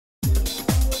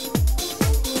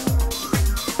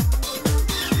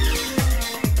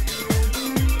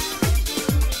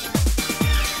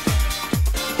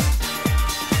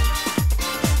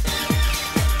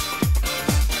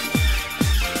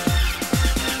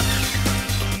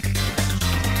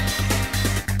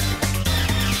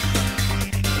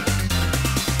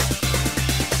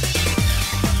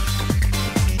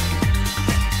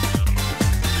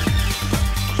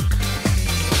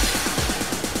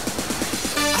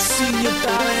seen you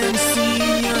bowing, seen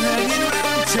you hanging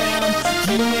around town.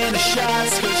 You in a shot,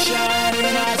 skirt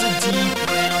shining as a deep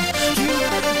brown. You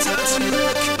had a dirty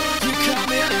look, you caught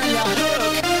me on your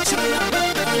hook. Turn up the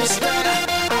thermostat,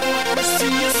 I wanna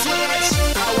see you sweat.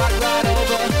 I walked right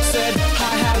over, said,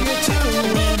 hi, how you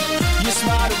doing? You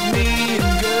smiled at me,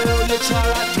 and girl, you tore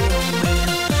right through me.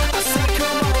 I said,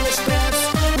 come on, let's dance,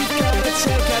 we've gotta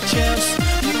take our chance.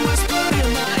 You whispered in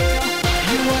my ear,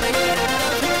 you wanna get out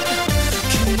of here.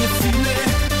 Can you feel it,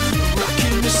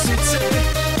 rockin' the city?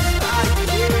 Ah,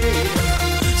 yeah,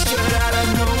 straight out of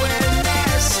nowhere,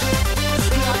 nice,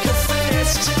 like a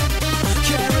fist.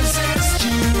 Can't resist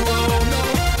you, oh no,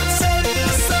 I tell you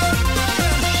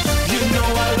something. You know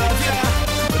I love ya,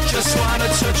 but just wanna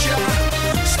touch ya.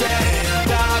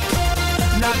 Stand up,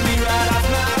 knock me right off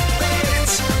my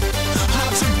feet.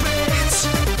 Hard to beat,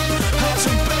 hard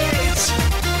to beat,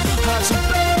 hard to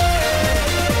beat.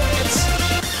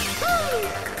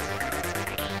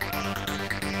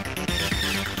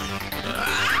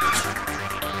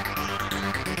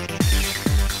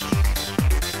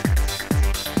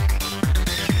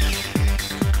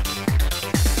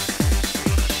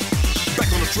 Back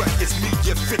on the track, it's me,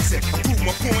 you fix it. I prove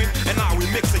my point, and now we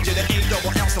mix it. Yeah, the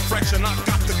A-double-L's the fraction I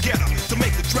got together to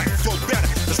make the track flow better.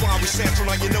 That's why we central,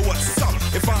 now you know what's up.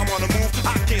 If I'm on the move,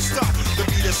 I can't stop. The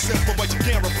beat is simple, but you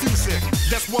can't refuse it.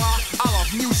 That's why I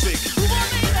love music.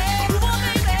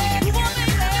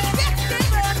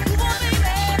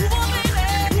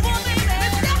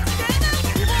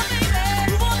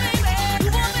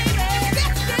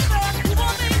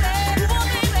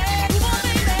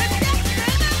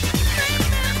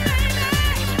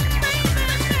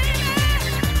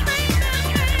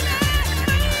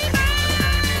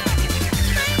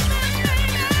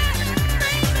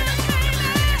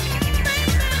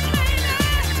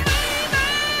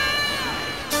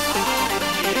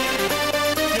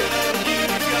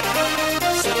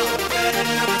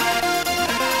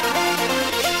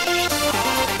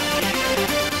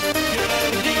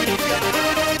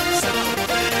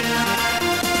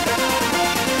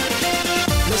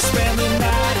 Let's spend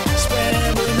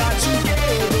the night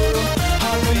together.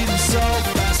 I'm reading so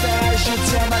fast as you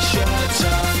tear my shirt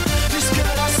off. This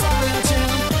girl I saw in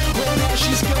town, well now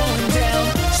she's going down.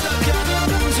 Stuck on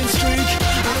a losing streak,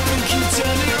 I think you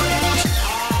turn me around.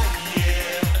 Oh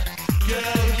yeah,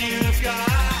 girl you've got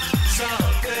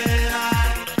something I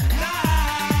like.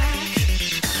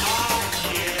 Oh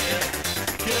yeah,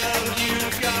 girl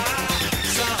you've got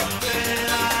something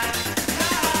I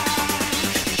like.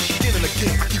 Again and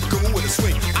again, I keep going with a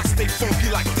swing. I stay funky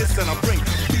like this, and I bring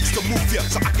beats to move ya,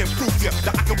 so I can prove ya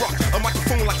that I can rock a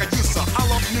microphone like I used to. I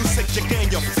love music, you can,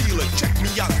 you feel it. Check me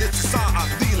out, this is how I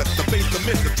feel it. The bass, the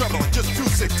mid, the treble, just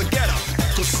fuse it together.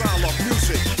 Cause I love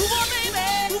music.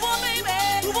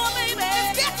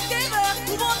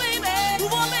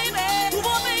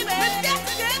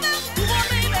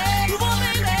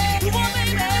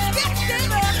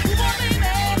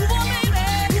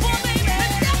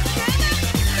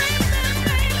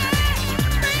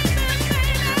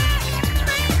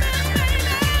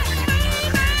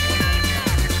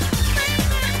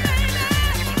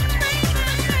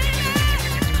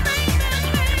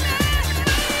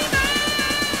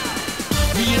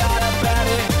 Read out about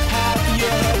it, have you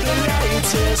heard the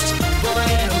latest? Boy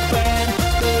in a band,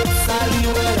 it's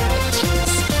Hollywood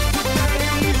actress. Put that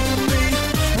in you and me,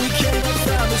 we came up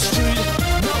from the street.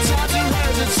 No time to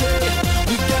hesitate,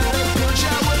 we gotta punch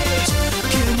our weight.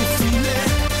 Can you feel it?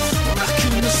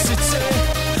 Rockin' the city,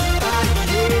 ah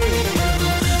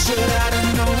yeah. Straight out of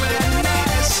nowhere,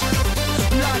 nice,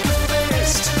 like a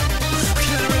fist.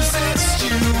 Can't resist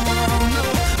you, oh no,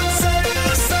 I tell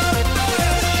you something.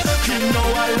 You know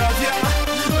I love ya,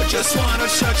 I just wanna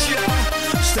touch ya.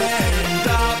 Stand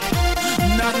up,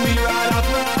 knock me right off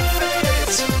my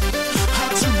feet.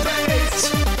 Hard to beat,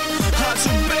 hard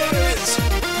to beat,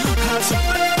 hard to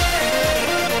beat.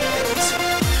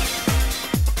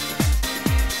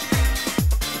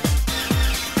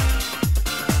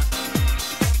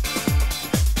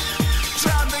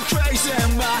 Drive me crazy,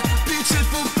 my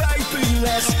beautiful baby.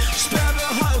 Let's spend the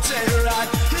whole day right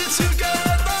here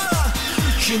together.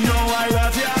 You know I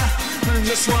love ya, I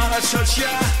just wanna touch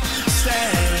ya.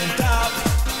 Stand